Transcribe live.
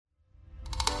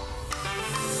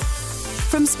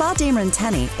From Spa Damer and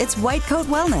Tenny, it's White Coat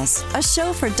Wellness, a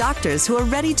show for doctors who are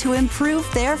ready to improve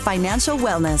their financial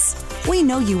wellness. We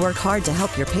know you work hard to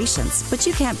help your patients, but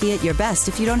you can't be at your best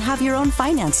if you don't have your own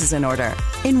finances in order.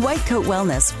 In White Coat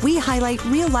Wellness, we highlight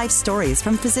real-life stories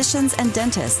from physicians and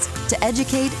dentists to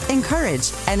educate,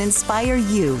 encourage, and inspire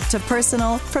you to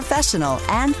personal, professional,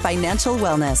 and financial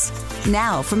wellness.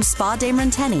 Now, from Spa Damer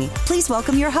and Tenny, please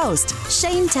welcome your host,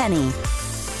 Shane Tenney.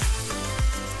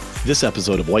 This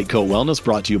episode of White Coat Wellness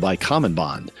brought to you by Common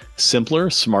Bond.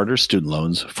 Simpler, smarter student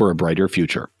loans for a brighter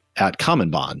future at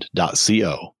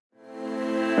commonbond.co.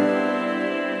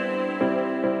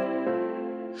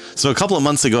 So a couple of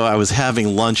months ago, I was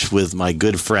having lunch with my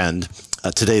good friend,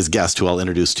 today's guest, who I'll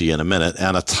introduce to you in a minute,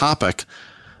 and a topic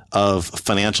of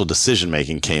financial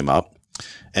decision-making came up.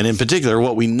 And in particular,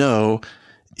 what we know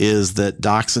is that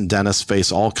docs and dentists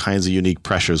face all kinds of unique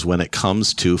pressures when it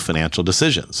comes to financial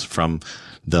decisions, from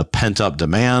the pent-up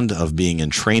demand of being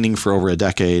in training for over a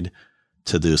decade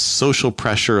to the social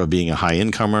pressure of being a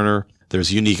high-income earner.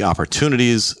 There's unique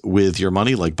opportunities with your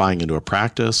money, like buying into a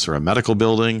practice or a medical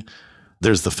building.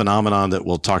 There's the phenomenon that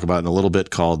we'll talk about in a little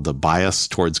bit called the bias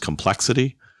towards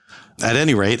complexity. At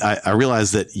any rate, I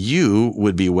realized that you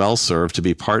would be well served to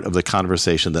be part of the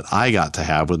conversation that I got to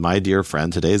have with my dear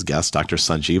friend, today's guest, Dr.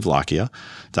 Sanjiv Lakhia.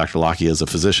 Dr. Lakhia is a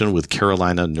physician with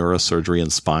Carolina Neurosurgery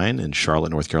and Spine in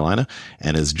Charlotte, North Carolina,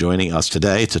 and is joining us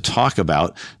today to talk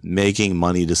about making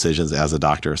money decisions as a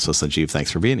doctor. So Sanjiv,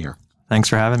 thanks for being here. Thanks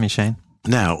for having me, Shane.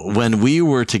 Now, when we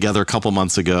were together a couple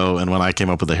months ago, and when I came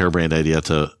up with the harebrained idea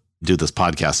to do this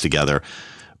podcast together,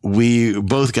 we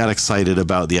both got excited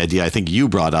about the idea I think you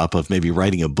brought up of maybe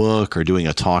writing a book or doing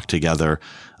a talk together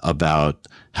about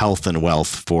health and wealth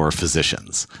for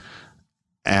physicians.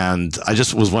 And I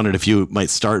just was wondering if you might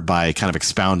start by kind of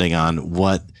expounding on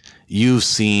what you've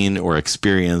seen or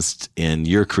experienced in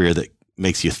your career that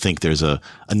makes you think there's a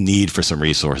need for some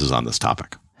resources on this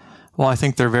topic. Well, I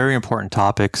think they're very important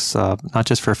topics, not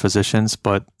just for physicians,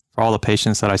 but for all the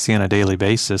patients that I see on a daily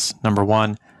basis. Number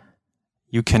one,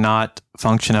 you cannot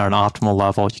function at an optimal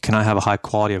level. You cannot have a high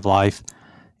quality of life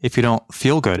if you don't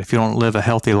feel good, if you don't live a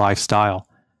healthy lifestyle.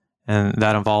 And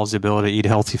that involves the ability to eat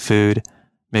healthy food,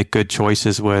 make good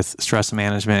choices with stress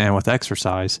management and with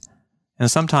exercise.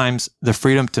 And sometimes the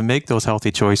freedom to make those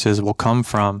healthy choices will come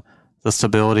from the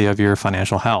stability of your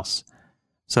financial health.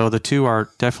 So the two are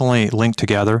definitely linked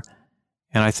together.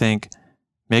 And I think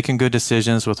making good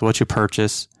decisions with what you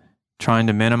purchase, trying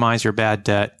to minimize your bad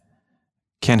debt,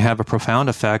 can have a profound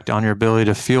effect on your ability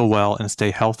to feel well and stay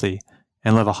healthy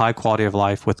and live a high quality of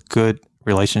life with good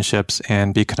relationships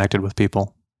and be connected with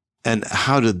people. And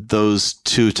how did those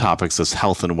two topics, this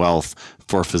health and wealth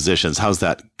for physicians, how's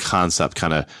that concept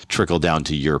kind of trickle down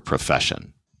to your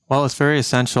profession? Well, it's very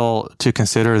essential to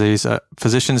consider these.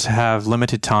 Physicians have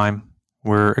limited time.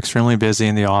 We're extremely busy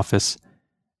in the office,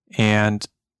 and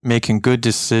making good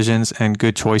decisions and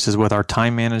good choices with our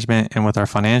time management and with our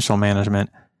financial management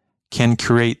can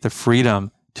create the freedom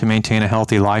to maintain a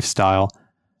healthy lifestyle,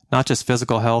 not just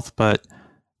physical health, but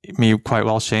me quite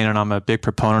well, Shane, and I'm a big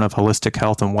proponent of holistic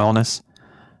health and wellness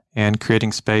and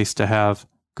creating space to have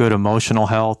good emotional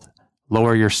health,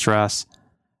 lower your stress.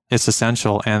 It's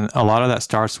essential. And a lot of that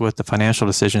starts with the financial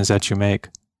decisions that you make.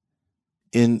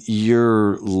 In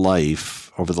your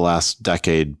life over the last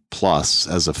decade plus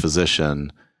as a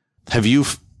physician, have you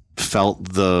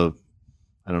felt the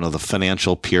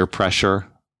financial peer pressure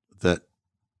that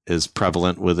is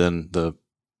prevalent within the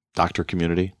doctor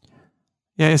community?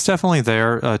 Yeah, it's definitely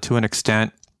there to an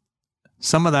extent.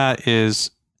 Some of that is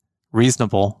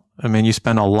reasonable. I mean, you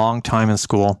spend a long time in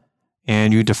school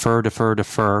and you defer.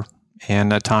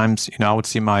 And at times, I would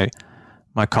see my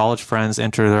college friends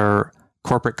enter their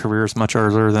corporate careers much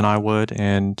earlier than I would.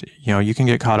 And, you can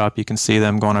get caught up. You can see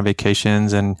them going on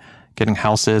vacations and getting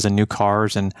houses and new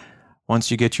cars. And once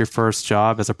you get your first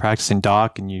job as a practicing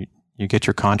doc and you get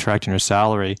your contract and your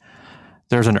salary,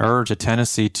 there's an urge, a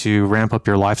tendency to ramp up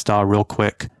your lifestyle real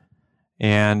quick.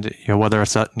 And whether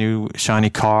it's a new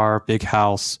shiny car, big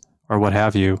house, or what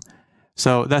have you.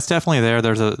 So that's definitely there.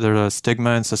 There's a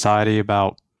stigma in society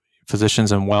about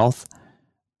physicians and wealth.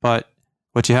 But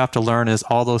what you have to learn is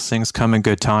all those things come in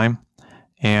good time.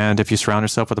 And if you surround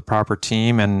yourself with a proper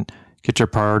team and get your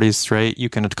priorities straight, you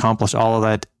can accomplish all of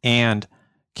that and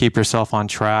keep yourself on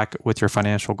track with your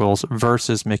financial goals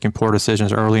versus making poor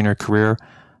decisions early in your career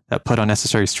that put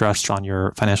unnecessary stress on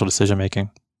your financial decision making.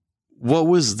 What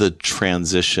was the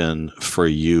transition for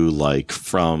you like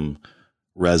from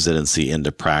residency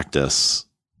into practice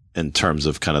in terms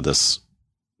of kind of this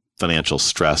financial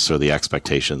stress or the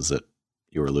expectations that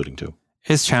you were alluding to?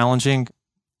 It's challenging.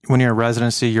 when you're in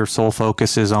residency, your sole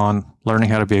focus is on learning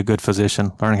how to be a good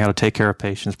physician, learning how to take care of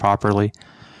patients properly.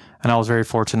 And I was very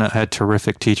fortunate. I had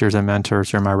terrific teachers and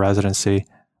mentors during my residency.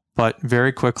 But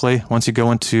very quickly, once you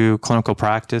go into clinical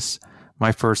practice,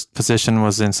 my first position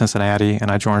was in Cincinnati,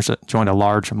 and I joined a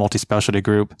large multi-specialty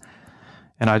group.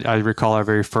 And I recall our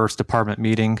very first department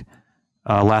meeting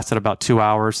lasted about 2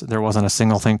 hours. There wasn't a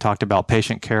single thing talked about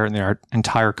patient care, and our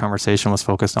entire conversation was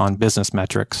focused on business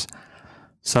metrics.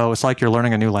 So it's like you're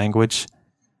learning a new language.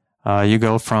 You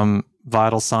go from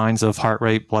vital signs of heart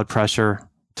rate, blood pressure,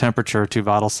 temperature to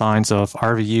vital signs of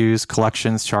RVUs,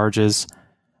 collections, charges,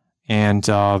 and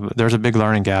there's a big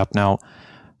learning gap. Now,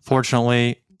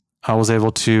 fortunately, I was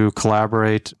able to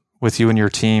collaborate with you and your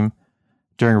team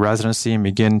during residency and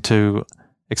begin to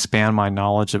expand my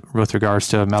knowledge with regards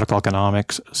to medical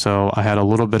economics. So I had a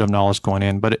little bit of knowledge going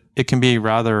in, but it can be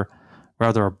rather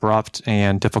abrupt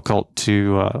and difficult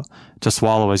to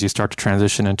swallow as you start to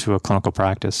transition into a clinical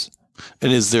practice.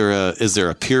 And is there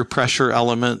a peer pressure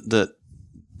element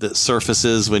that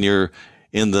surfaces when you're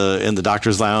in the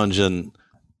doctor's lounge and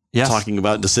yes. talking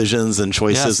about decisions and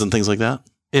choices yes. and things like that?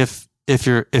 If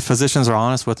physicians are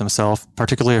honest with themselves,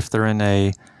 particularly if they're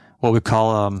in what we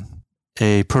call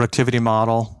a productivity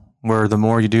model, where the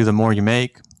more you do, the more you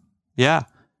make. Yeah,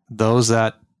 those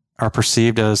that are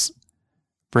perceived as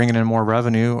bringing in more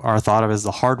revenue are thought of as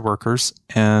the hard workers,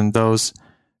 and those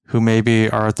who maybe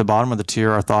are at the bottom of the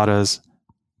tier are thought as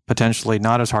potentially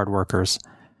not as hard workers.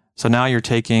 So now you're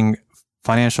taking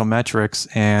financial metrics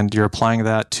and you're applying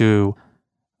that to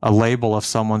a label of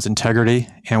someone's integrity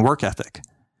and work ethic.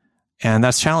 And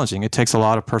that's challenging. It takes a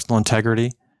lot of personal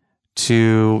integrity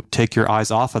to take your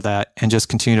eyes off of that and just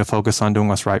continue to focus on doing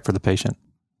what's right for the patient.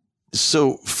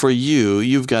 So for you,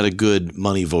 you've got a good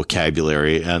money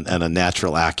vocabulary and a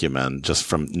natural acumen just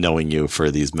from knowing you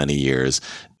for these many years.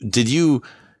 Did you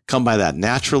come by that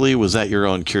naturally? Was that your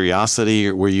own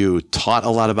curiosity? Were you taught a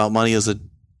lot about money as a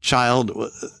child?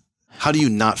 How do you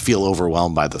not feel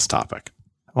overwhelmed by this topic?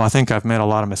 Well, I think I've made a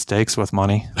lot of mistakes with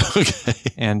money. Okay.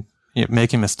 And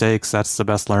making mistakes, that's the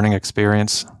best learning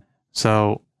experience.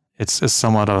 So it's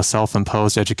somewhat of a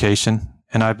self-imposed education.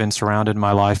 And I've been surrounded in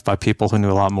my life by people who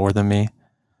knew a lot more than me.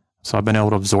 So I've been able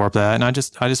to absorb that. And I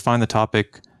just find the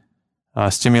topic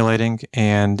stimulating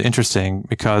and interesting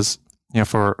because,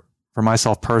 for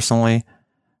myself personally,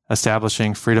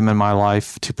 establishing freedom in my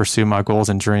life to pursue my goals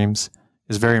and dreams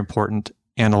is very important.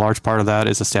 And a large part of that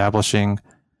is establishing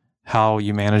how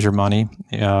you manage your money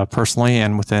personally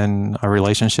and within a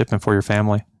relationship and for your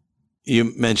family.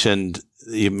 You mentioned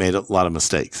you made a lot of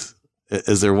mistakes.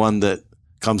 Is there one that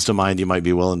comes to mind you might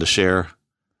be willing to share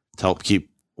to help keep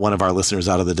one of our listeners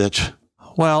out of the ditch?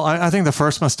 Well, I think the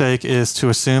first mistake is to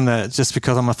assume that just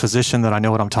because I'm a physician that I know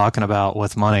what I'm talking about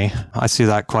with money. I see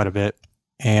that quite a bit.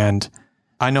 And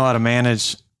I know how to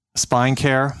manage spine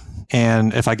care.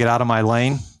 And if I get out of my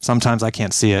lane, sometimes I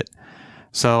can't see it.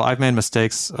 So I've made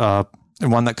mistakes.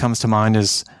 One that comes to mind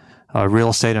is real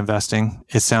estate investing.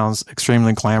 It sounds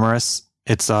extremely glamorous.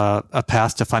 It's a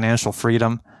path to financial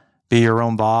freedom. Be your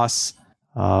own boss.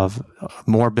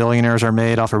 More billionaires are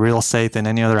made off of real estate than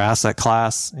any other asset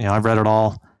class. I've read it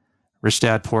all. Rich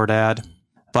Dad, Poor Dad.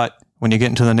 But when you get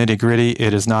into the nitty gritty,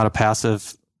 it is not a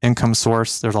passive income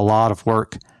source. There's a lot of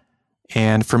work.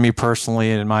 And for me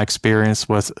personally, in my experience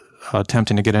with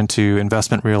attempting to get into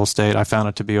investment real estate, I found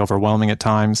it to be overwhelming at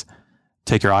times.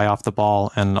 Take your eye off the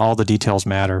ball, and all the details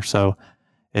matter. So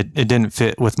it didn't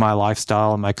fit with my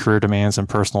lifestyle and my career demands and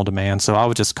personal demands. So I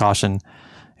would just caution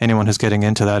anyone who's getting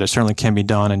into that. It certainly can be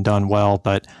done and done well,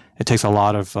 but it takes a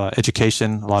lot of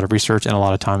education, a lot of research, and a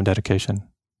lot of time and dedication.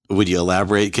 Would you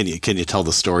elaborate? Can you tell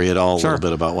the story at all? Sure. A little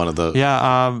bit about one of the...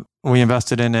 Yeah, we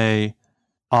invested in a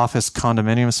office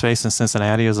condominium space in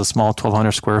Cincinnati. It was a small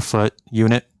 1,200 square foot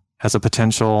unit as a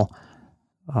potential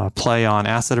play on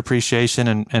asset appreciation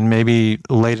and maybe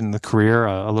late in the career,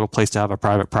 a little place to have a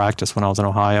private practice when I was in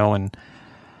Ohio. And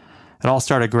it all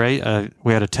started great.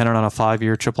 We had a tenant on a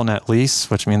 5-year triple net lease,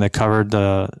 which means they covered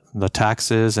the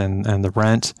taxes and the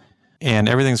rent. And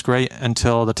everything's great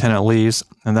until the tenant leaves.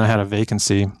 And then I had a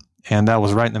vacancy. And that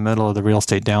was right in the middle of the real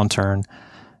estate downturn,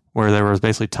 where there was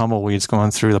basically tumbleweeds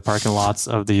going through the parking lots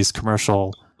of these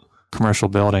commercial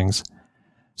buildings.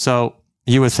 So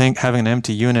you would think having an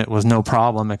empty unit was no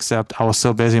problem, except I was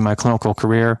so busy in my clinical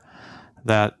career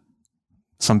that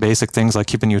some basic things like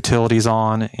keeping utilities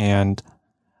on and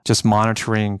just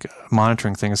monitoring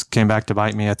things came back to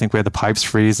bite me. I think we had the pipes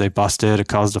freeze. They busted. It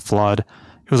caused a flood.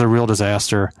 It was a real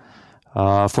disaster.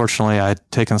 Fortunately, I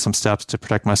had taken some steps to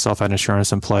protect myself. I had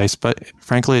insurance in place, but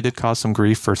frankly, it did cause some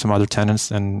grief for some other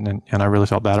tenants, and I really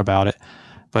felt bad about it.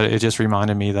 But it just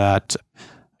reminded me that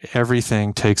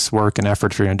everything takes work and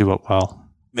effort for you to do it well.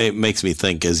 It makes me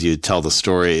think as you tell the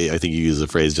story, I think you use the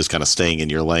phrase just kind of staying in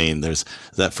your lane. There's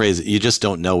that phrase, you just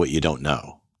don't know what you don't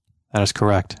know. That is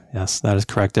correct. Yes, that is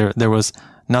correct. There was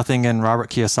nothing in Robert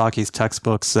Kiyosaki's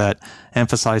textbooks that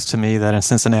emphasized to me that in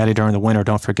Cincinnati during the winter,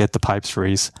 don't forget the pipes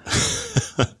freeze.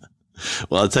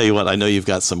 Well, I'll tell you what, I know you've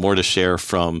got some more to share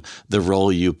from the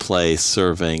role you play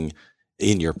serving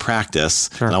in your practice.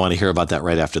 Sure. And I want to hear about that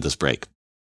right after this break.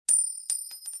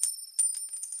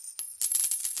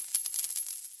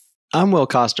 I'm Will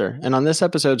Coster, and on this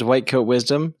episode's White Coat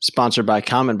Wisdom, sponsored by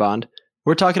Common Bond,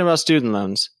 we're talking about student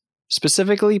loans,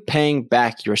 specifically paying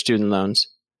back your student loans.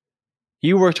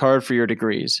 You worked hard for your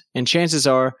degrees, and chances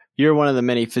are you're one of the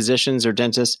many physicians or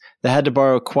dentists that had to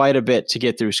borrow quite a bit to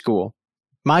get through school.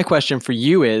 My question for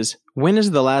you is, when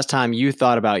is the last time you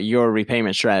thought about your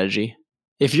repayment strategy?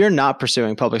 If you're not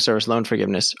pursuing public service loan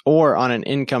forgiveness or on an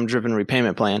income-driven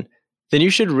repayment plan, then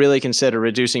you should really consider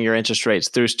reducing your interest rates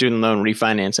through student loan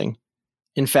refinancing.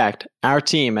 In fact, our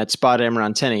team at Spot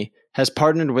Tenny has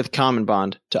partnered with Common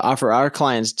Bond to offer our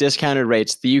clients discounted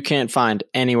rates that you can't find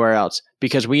anywhere else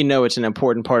because we know it's an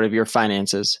important part of your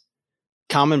finances.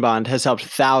 Common Bond has helped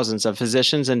thousands of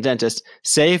physicians and dentists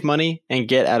save money and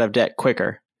get out of debt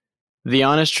quicker. The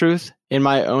honest truth, in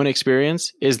my own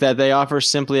experience, is that they offer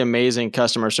simply amazing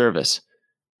customer service.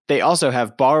 They also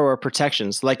have borrower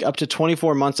protections like up to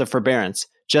 24 months of forbearance,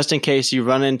 just in case you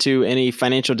run into any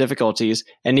financial difficulties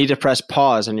and need to press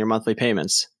pause on your monthly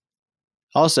payments.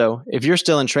 Also, if you're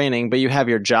still in training but you have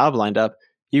your job lined up,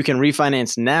 you can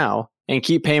refinance now and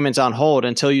keep payments on hold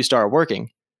until you start working.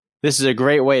 This is a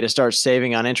great way to start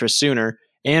saving on interest sooner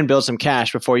and build some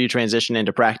cash before you transition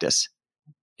into practice.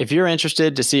 If you're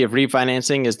interested to see if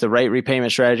refinancing is the right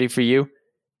repayment strategy for you,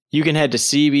 you can head to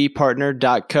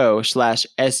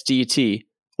cbpartner.co/SDT,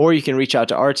 or you can reach out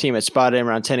to our team at Spot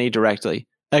Tenny directly.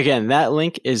 Again, that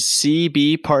link is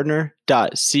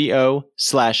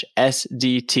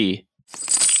cbpartner.co/SDT.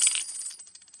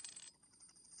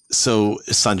 So,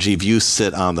 Sanjiv, you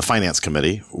sit on the finance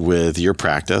committee with your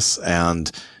practice,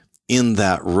 and in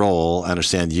that role, I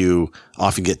understand you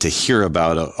often get to hear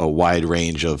about a wide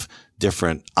range of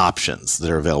different options that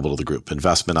are available to the group,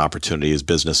 investment opportunities,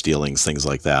 business dealings, things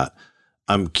like that.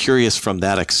 I'm curious from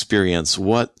that experience,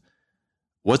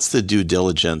 what's the due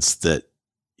diligence that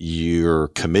your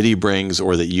committee brings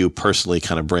or that you personally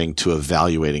kind of bring to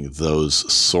evaluating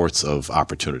those sorts of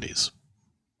opportunities?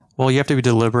 Well, you have to be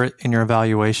deliberate in your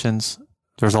evaluations.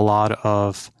 There's a lot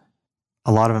of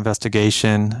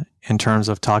investigation in terms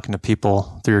of talking to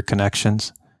people through your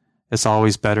connections. It's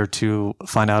always better to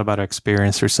find out about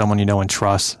experience through someone you know and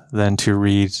trust than to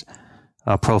read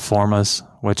pro formas,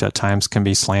 which at times can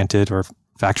be slanted or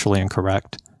factually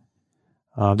incorrect.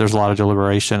 There's a lot of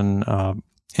deliberation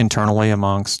internally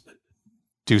amongst,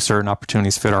 do certain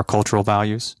opportunities fit our cultural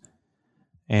values,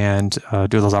 and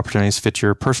do those opportunities fit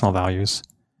your personal values?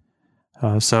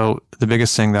 So the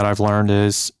biggest thing that I've learned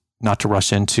is not to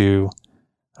rush into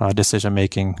decision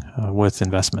making with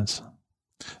investments.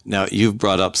 Now, you've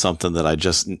brought up something that I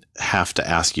just have to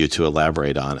ask you to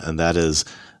elaborate on, and that is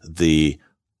the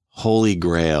holy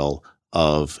grail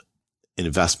of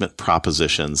investment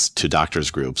propositions to doctors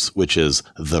groups, which is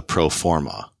the pro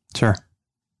forma. Sure.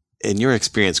 In your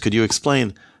experience, could you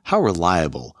explain how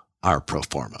reliable are pro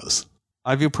formas?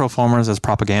 I view pro formas as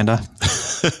propaganda.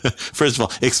 First of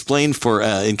all, explain for,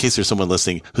 in case there's someone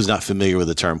listening who's not familiar with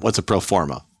the term, what's a pro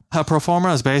forma? A pro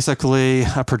forma is basically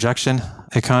a projection.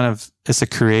 It's a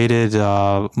created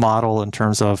model in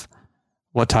terms of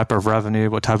what type of revenue,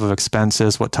 what type of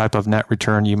expenses, what type of net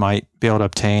return you might be able to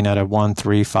obtain at a 1,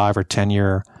 3, 5, or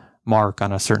 10-year mark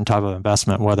on a certain type of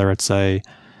investment, whether it's a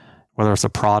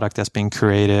product that's being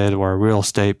created or a real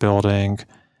estate building.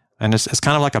 And it's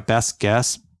kind of like a best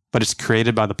guess, but it's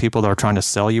created by the people that are trying to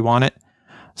sell you on it.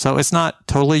 So it's not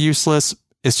totally useless.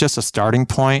 It's just a starting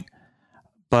point.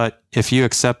 But if you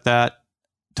accept that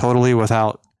totally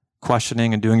without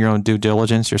questioning and doing your own due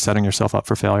diligence, you're setting yourself up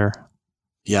for failure.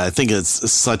 Yeah, I think it's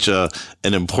such an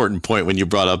important point when you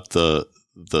brought up the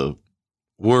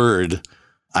word.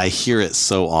 I hear it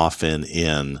so often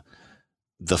in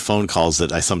the phone calls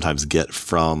that I sometimes get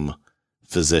from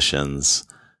physicians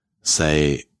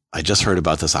say, I just heard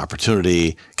about this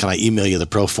opportunity. Can I email you the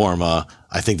pro forma?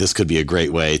 I think this could be a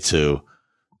great way to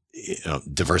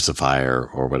diversify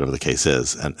or whatever the case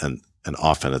is. And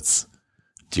often it's,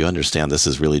 do you understand this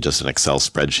is really just an Excel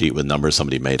spreadsheet with numbers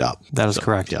somebody made up? That is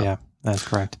correct. Yeah, that's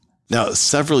correct. Now,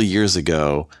 several years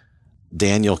ago,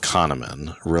 Daniel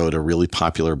Kahneman wrote a really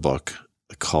popular book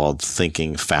called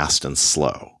Thinking Fast and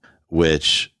Slow,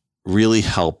 which really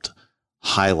helped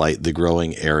highlight the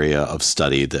growing area of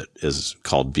study that is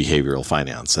called behavioral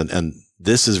finance. And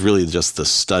this is really just the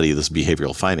study, this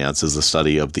behavioral finance is the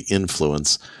study of the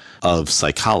influence of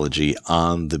psychology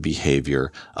on the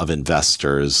behavior of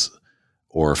investors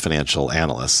or financial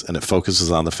analysts. And it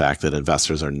focuses on the fact that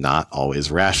investors are not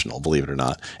always rational, believe it or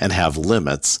not, and have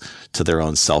limits to their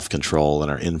own self-control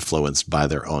and are influenced by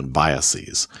their own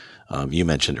biases. You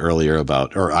mentioned earlier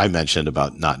I mentioned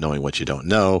about not knowing what you don't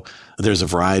know. There's a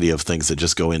variety of things that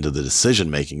just go into the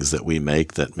decision makings that we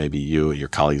make that maybe you and your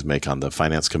colleagues make on the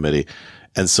finance committee.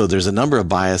 And so there's a number of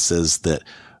biases that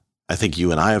I think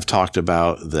you and I have talked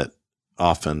about that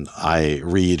often I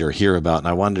read or hear about. And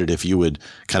I wondered if you would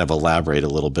kind of elaborate a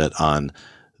little bit on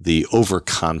the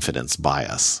overconfidence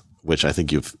bias, which I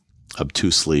think you've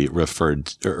obtusely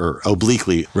referred or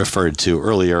obliquely referred to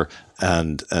earlier,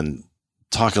 and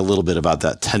talk a little bit about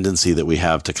that tendency that we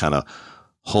have to kind of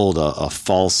hold a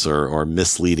false or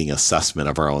misleading assessment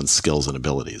of our own skills and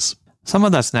abilities. Some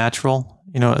of that's natural,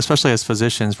 especially as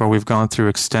physicians where we've gone through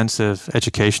extensive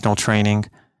educational training,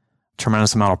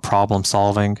 tremendous amount of problem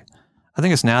solving. I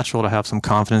think it's natural to have some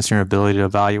confidence in your ability to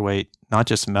evaluate not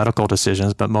just medical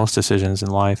decisions, but most decisions in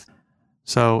life.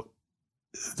 So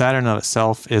that in and of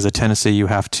itself is a tendency you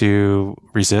have to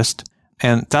resist.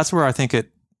 And that's where I think it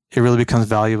really becomes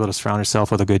valuable to surround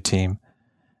yourself with a good team.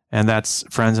 And that's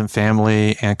friends and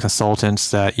family and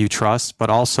consultants that you trust, but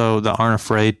also that aren't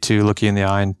afraid to look you in the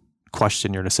eye and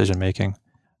question your decision making.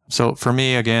 So for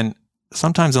me, again,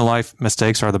 sometimes in life,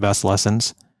 mistakes are the best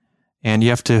lessons. And you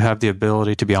have to have the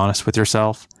ability to be honest with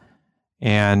yourself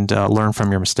and learn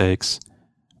from your mistakes.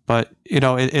 But, it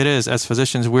is, as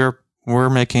physicians, we're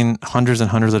making hundreds and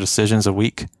hundreds of decisions a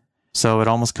week. So it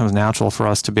almost comes natural for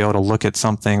us to be able to look at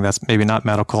something that's maybe not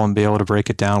medical and be able to break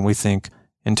it down, we think,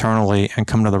 internally and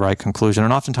come to the right conclusion.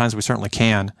 And oftentimes we certainly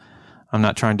can. I'm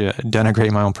not trying to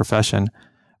denigrate my own profession,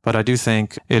 but I do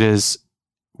think it is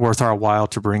worth our while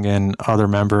to bring in other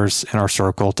members in our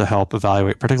circle to help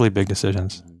evaluate particularly big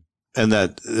decisions. And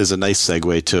that is a nice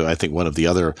segue to, I think, one of the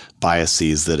other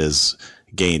biases that has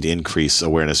gained increased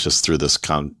awareness just through this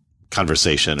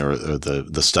conversation or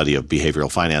the study of behavioral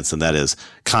finance, and that is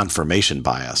confirmation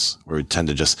bias, where we tend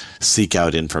to just seek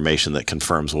out information that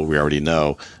confirms what we already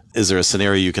know. Is there a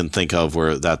scenario you can think of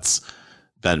where that's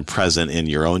been present in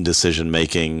your own decision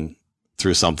making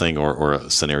through something or a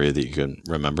scenario that you can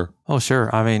remember? Oh,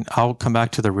 sure. I mean, I'll come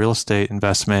back to the real estate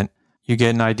investment. You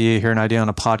get an idea, hear an idea on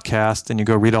a podcast, and you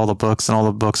go read all the books, and all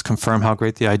the books confirm how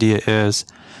great the idea is.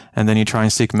 And then you try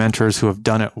and seek mentors who have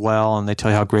done it well, and they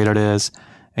tell you how great it is.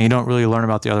 And you don't really learn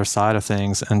about the other side of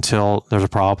things until there's a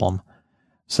problem.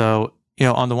 So,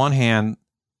 on the one hand,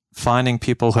 finding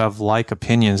people who have like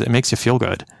opinions, it makes you feel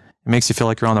good. It makes you feel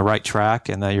like you're on the right track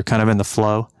and that you're kind of in the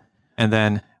flow. And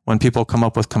then when people come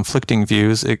up with conflicting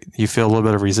views, you feel a little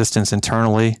bit of resistance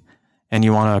internally and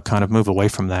you want to kind of move away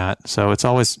from that. So it's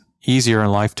always easier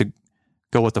in life to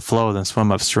go with the flow than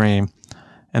swim upstream.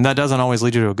 And that doesn't always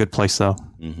lead you to a good place, though.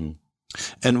 Mm-hmm.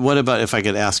 And what about, if I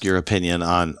could ask your opinion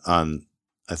on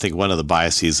I think one of the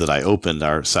biases that I opened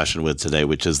our session with today,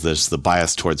 which is the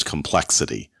bias towards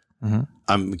complexity. Mm-hmm.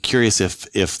 I'm curious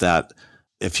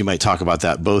if you might talk about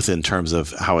that, both in terms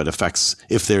of how it affects,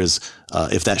 if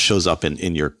that shows up in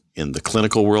the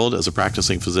clinical world as a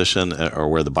practicing physician, or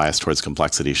where the bias towards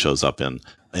complexity shows up in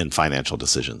financial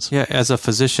decisions. Yeah, as a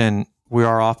physician, we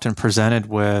are often presented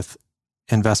with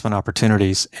investment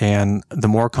opportunities, and the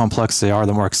more complex they are,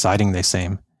 the more exciting they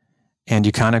seem. And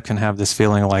you kind of can have this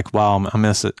feeling like, wow,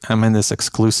 I'm in this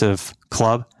exclusive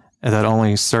club that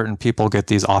only certain people get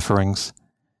these offerings.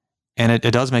 And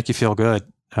it does make you feel good.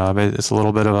 It's a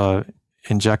little bit of a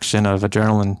injection of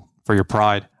adrenaline for your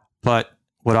pride. But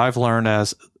what I've learned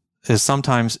is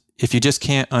sometimes if you just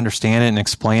can't understand it and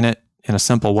explain it in a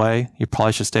simple way, you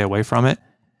probably should stay away from it.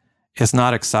 It's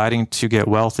not exciting to get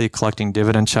wealthy collecting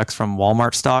dividend checks from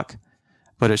Walmart stock,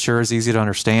 but it sure is easy to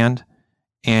understand.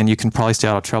 And you can probably stay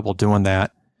out of trouble doing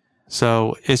that.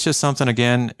 So it's just something,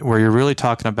 again, where you're really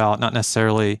talking about not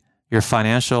necessarily your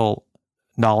financial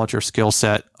knowledge or skill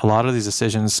set. A lot of these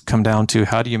decisions come down to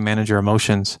how do you manage your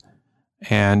emotions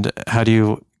and how do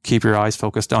you keep your eyes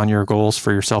focused on your goals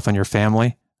for yourself and your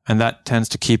family. And that tends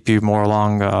to keep you more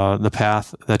along the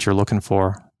path that you're looking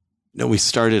for. We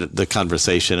started the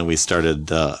conversation and we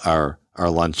started our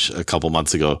lunch a couple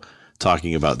months ago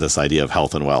talking about this idea of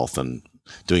health and wealth and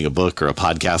doing a book or a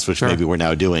podcast, which maybe we're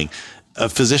now doing.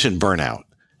 Physician burnout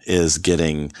is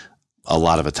getting a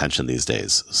lot of attention these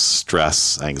days.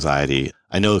 Stress, anxiety.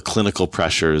 I know clinical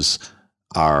pressures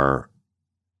are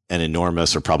an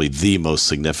enormous, or probably the most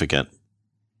significant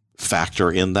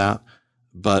factor in that.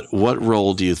 But what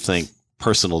role do you think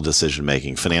personal decision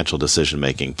making, financial decision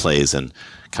making plays in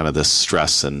kind of this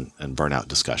stress and burnout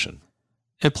discussion?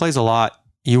 It plays a lot.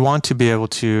 You want to be able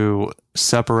to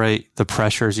separate the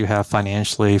pressures you have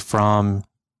financially from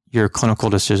your clinical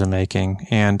decision making.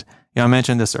 And I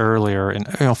mentioned this earlier,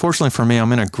 and fortunately for me,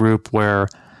 I'm in a group where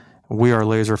we are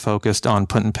laser focused on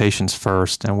putting patients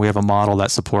first, and we have a model that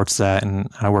supports that. And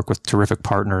I work with terrific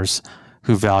partners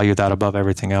who value that above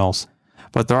everything else.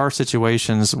 But there are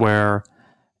situations where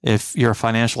if your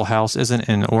financial house isn't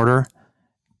in order,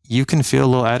 you can feel a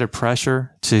little added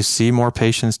pressure to see more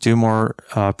patients, do more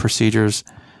procedures.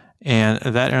 And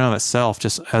that in and of itself,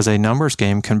 just as a numbers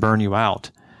game, can burn you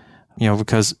out.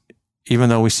 Because even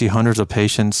though we see hundreds of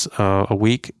patients a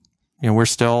week, we're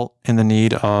still in the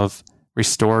need of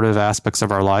restorative aspects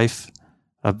of our life,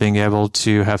 of being able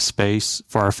to have space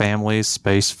for our families,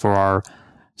 space for our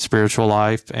spiritual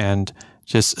life, and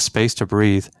just space to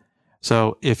breathe.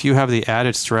 So if you have the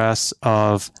added stress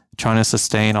of trying to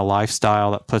sustain a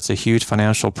lifestyle that puts a huge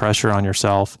financial pressure on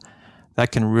yourself,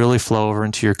 that can really flow over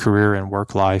into your career and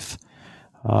work life.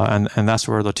 And that's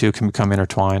where the two can become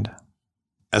intertwined.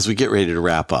 As we get ready to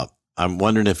wrap up, I'm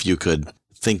wondering if you could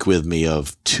think with me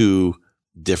of two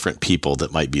different people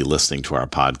that might be listening to our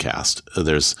podcast.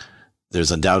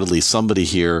 There's undoubtedly somebody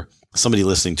here, somebody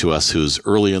listening to us who's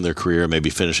early in their career, maybe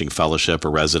finishing fellowship or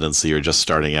residency or just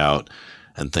starting out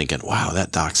and thinking, wow,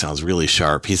 that doc sounds really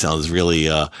sharp. He sounds really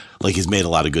like he's made a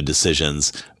lot of good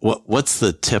decisions. What's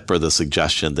the tip or the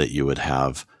suggestion that you would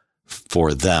have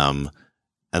for them?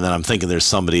 And then I'm thinking there's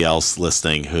somebody else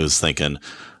listening who's thinking,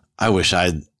 I wish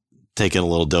I'd taken a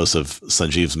little dose of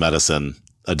Sanjiv's medicine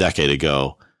a decade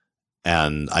ago,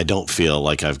 and I don't feel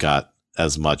like I've got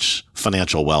as much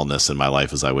financial wellness in my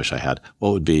life as I wish I had.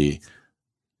 What would be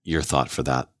your thought for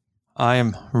that? I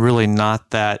am really not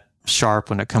that sharp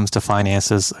when it comes to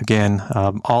finances. Again,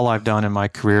 all I've done in my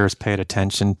career is paid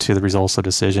attention to the results of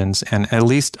decisions, and at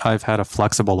least I've had a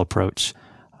flexible approach.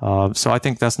 So I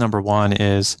think that's number one,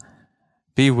 is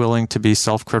be willing to be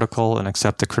self-critical and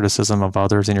accept the criticism of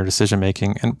others in your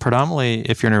decision-making. And predominantly,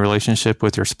 if you're in a relationship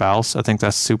with your spouse, I think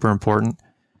that's super important.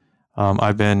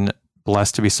 I've been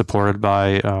blessed to be supported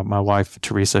by my wife,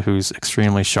 Teresa, who's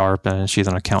extremely sharp, and she's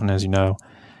an accountant, as you know.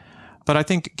 But I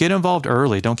think get involved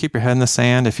early. Don't keep your head in the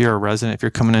sand. If you're a resident, if you're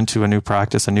coming into a new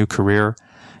practice, a new career,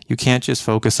 you can't just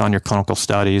focus on your clinical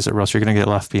studies, or else you're going to get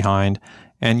left behind,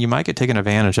 and you might get taken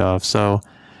advantage of. So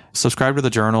subscribe to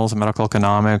the journals, Medical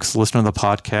Economics, listen to the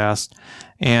podcast,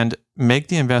 and make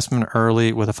the investment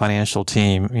early with a financial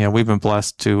team. We've been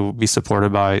blessed to be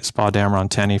supported by Spa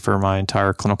Dameron-Tenney for my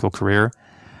entire clinical career.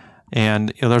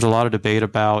 And there's a lot of debate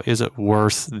about, is it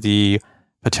worth the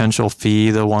potential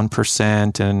fee, the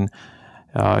 1%? And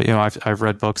I've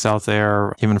read books out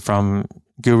there, even from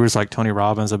gurus like Tony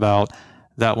Robbins, about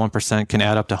that 1% can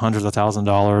add up to hundreds of thousands of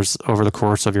dollars over the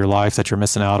course of your life that you're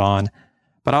missing out on.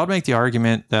 But I would make the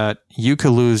argument that you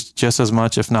could lose just as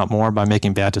much, if not more, by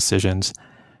making bad decisions.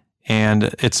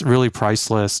 And it's really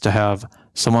priceless to have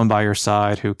someone by your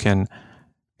side who can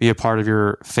be a part of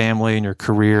your family and your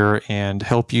career and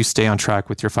help you stay on track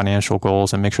with your financial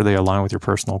goals and make sure they align with your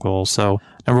personal goals. So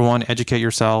number one, educate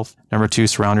yourself. Number two,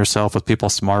 surround yourself with people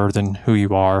smarter than who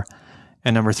you are.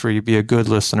 And number three, be a good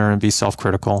listener and be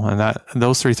self-critical. And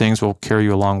those three things will carry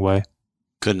you a long way.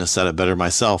 Couldn't have said it better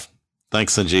myself.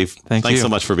 Thanks, Sanjiv. Thanks so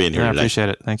much for being here today. I appreciate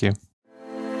it. Thank you.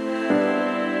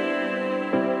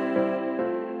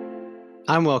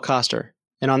 I'm Will Coster,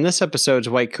 and on this episode's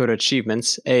White Coat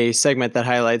Achievements, a segment that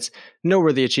highlights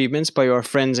noteworthy achievements by your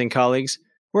friends and colleagues,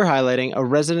 we're highlighting a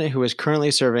resident who is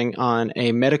currently serving on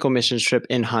a medical missions trip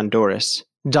in Honduras.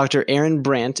 Dr. Aaron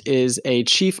Brandt is a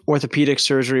chief orthopedic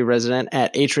surgery resident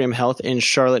at Atrium Health in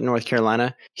Charlotte, North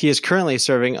Carolina. He is currently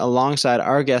serving alongside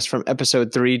our guest from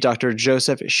episode 3, Dr.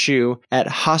 Joseph Xu, at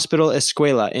Hospital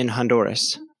Escuela in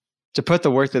Honduras. To put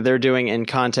the work that they're doing in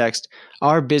context,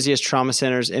 our busiest trauma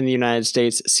centers in the United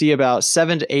States see about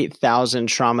 7,000 to 8,000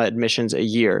 trauma admissions a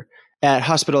year. At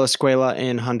Hospital Escuela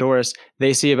in Honduras,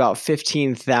 they see about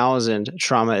 15,000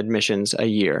 trauma admissions a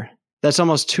year. That's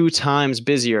almost 2 times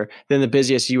busier than the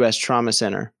busiest U.S. trauma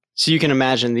center. So you can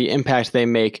imagine the impact they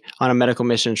make on a medical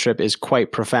mission trip is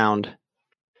quite profound.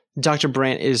 Dr.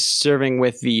 Brandt is serving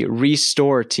with the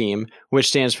RESTORE team, which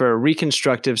stands for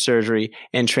Reconstructive Surgery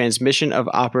and Transmission of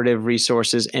Operative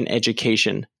Resources and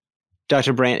Education.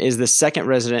 Dr. Brandt is the second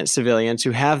resident civilian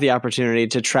to have the opportunity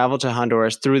to travel to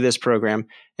Honduras through this program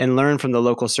and learn from the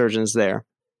local surgeons there.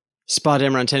 Spa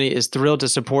Dameron-Tenney is thrilled to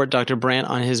support Dr. Brandt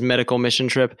on his medical mission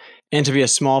trip and to be a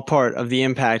small part of the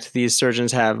impact these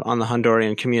surgeons have on the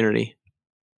Honduran community.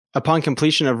 Upon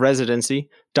completion of residency,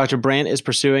 Dr. Brandt is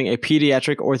pursuing a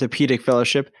pediatric orthopedic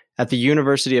fellowship at the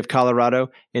University of Colorado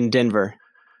in Denver.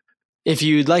 If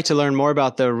you'd like to learn more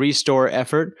about the Restore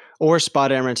effort or Spa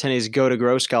Dameron-Tenney's Go to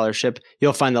Grow scholarship,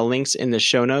 you'll find the links in the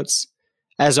show notes.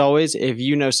 As always, if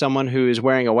you know someone who is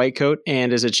wearing a white coat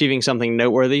and is achieving something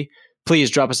noteworthy,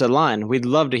 please drop us a line. We'd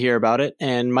love to hear about it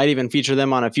and might even feature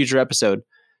them on a future episode.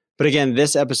 But again,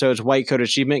 this episode's white coat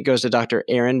achievement goes to Dr.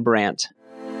 Aaron Brandt.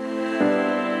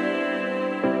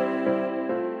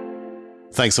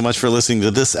 Thanks so much for listening to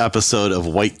this episode of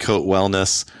White Coat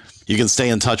Wellness. You can stay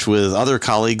in touch with other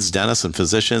colleagues, dentists, and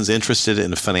physicians interested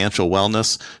in financial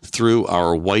wellness through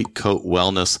our White Coat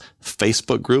Wellness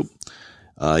Facebook group.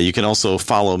 You can also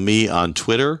follow me on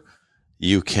Twitter.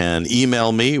 You can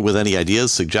email me with any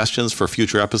ideas, suggestions for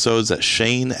future episodes at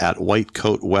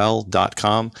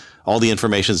shane@whitecoatwell.com. All the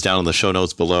information is down in the show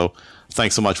notes below.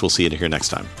 Thanks so much. We'll see you here next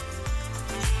time.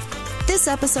 This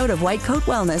episode of White Coat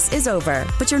Wellness is over,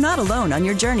 but you're not alone on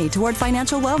your journey toward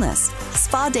financial wellness.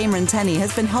 Spa Dameron-Tenney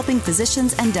has been helping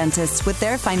physicians and dentists with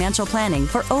their financial planning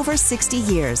for over 60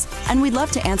 years, and we'd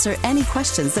love to answer any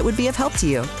questions that would be of help to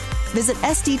you. Visit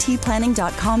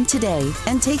sdtplanning.com today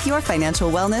and take your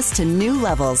financial wellness to new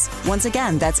levels. Once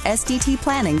again, that's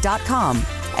sdtplanning.com.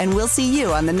 And we'll see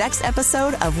you on the next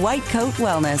episode of White Coat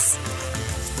Wellness.